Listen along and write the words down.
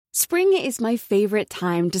Spring is my favorite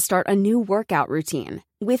time to start a new workout routine.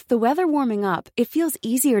 With the weather warming up, it feels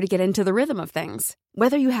easier to get into the rhythm of things.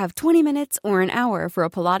 Whether you have 20 minutes or an hour for a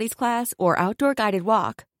Pilates class or outdoor guided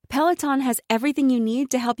walk, Peloton has everything you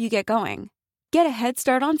need to help you get going. Get a head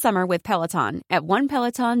start on summer with Peloton at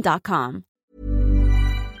onepeloton.com.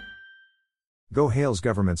 Go hails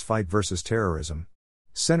government's fight versus terrorism.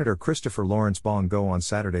 Senator Christopher Lawrence Bongo on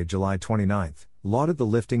Saturday, July 29, lauded the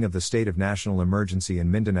lifting of the state of national emergency in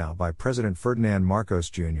Mindanao by President Ferdinand Marcos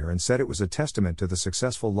Jr. and said it was a testament to the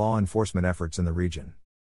successful law enforcement efforts in the region.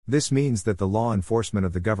 This means that the law enforcement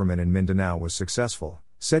of the government in Mindanao was successful,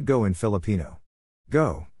 said Go in Filipino.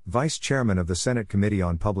 Go, Vice Chairman of the Senate Committee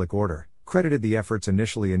on Public Order, credited the efforts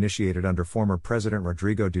initially initiated under former President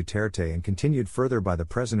Rodrigo Duterte and continued further by the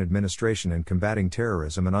present administration in combating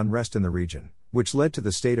terrorism and unrest in the region, which led to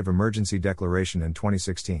the state of emergency declaration in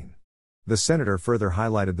 2016. The senator further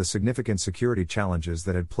highlighted the significant security challenges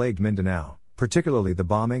that had plagued Mindanao, particularly the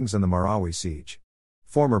bombings and the Marawi siege.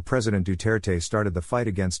 Former President Duterte started the fight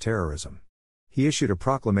against terrorism. He issued a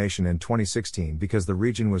proclamation in 2016 because the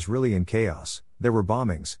region was really in chaos, there were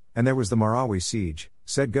bombings, and there was the Marawi siege,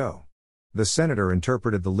 said Go. The senator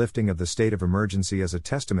interpreted the lifting of the state of emergency as a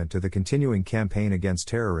testament to the continuing campaign against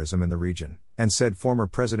terrorism in the region, and said former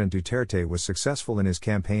President Duterte was successful in his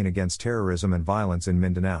campaign against terrorism and violence in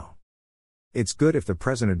Mindanao. It's good if the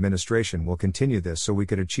present administration will continue this so we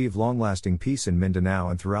could achieve long-lasting peace in Mindanao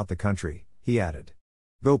and throughout the country, he added.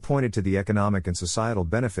 Go pointed to the economic and societal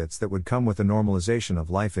benefits that would come with the normalization of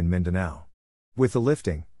life in Mindanao. With the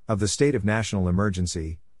lifting of the state of national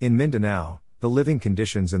emergency in Mindanao, the living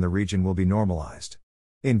conditions in the region will be normalized.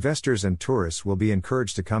 Investors and tourists will be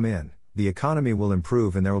encouraged to come in, the economy will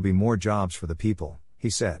improve and there will be more jobs for the people, he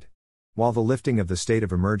said. While the lifting of the state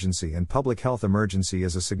of emergency and public health emergency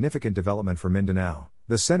is a significant development for Mindanao,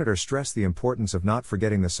 the senator stressed the importance of not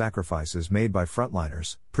forgetting the sacrifices made by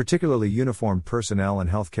frontliners, particularly uniformed personnel and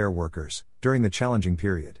healthcare workers, during the challenging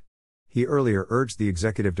period. He earlier urged the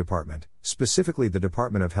executive department, specifically the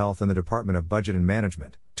Department of Health and the Department of Budget and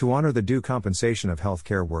Management, to honor the due compensation of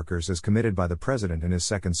healthcare workers as committed by the President in his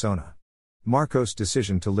second SONA. Marcos'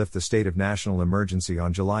 decision to lift the state of national emergency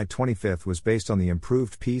on July 25 was based on the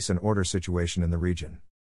improved peace and order situation in the region.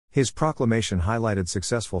 His proclamation highlighted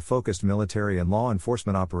successful focused military and law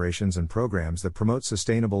enforcement operations and programs that promote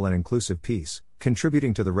sustainable and inclusive peace,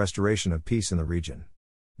 contributing to the restoration of peace in the region.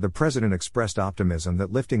 The President expressed optimism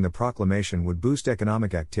that lifting the proclamation would boost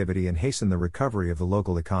economic activity and hasten the recovery of the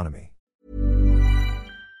local economy.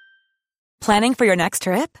 Planning for your next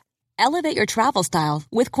trip? Elevate your travel style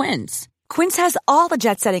with Quince. Quince has all the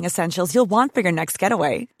jet-setting essentials you'll want for your next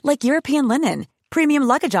getaway, like European linen, premium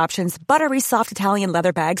luggage options, buttery soft Italian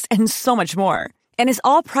leather bags, and so much more. And is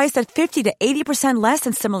all priced at 50 to 80% less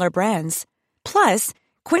than similar brands. Plus,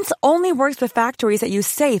 Quince only works with factories that use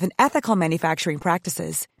safe and ethical manufacturing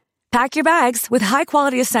practices. Pack your bags with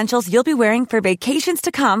high-quality essentials you'll be wearing for vacations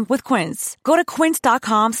to come with Quince. Go to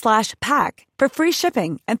quince.com/pack for free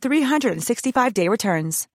shipping and 365-day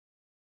returns.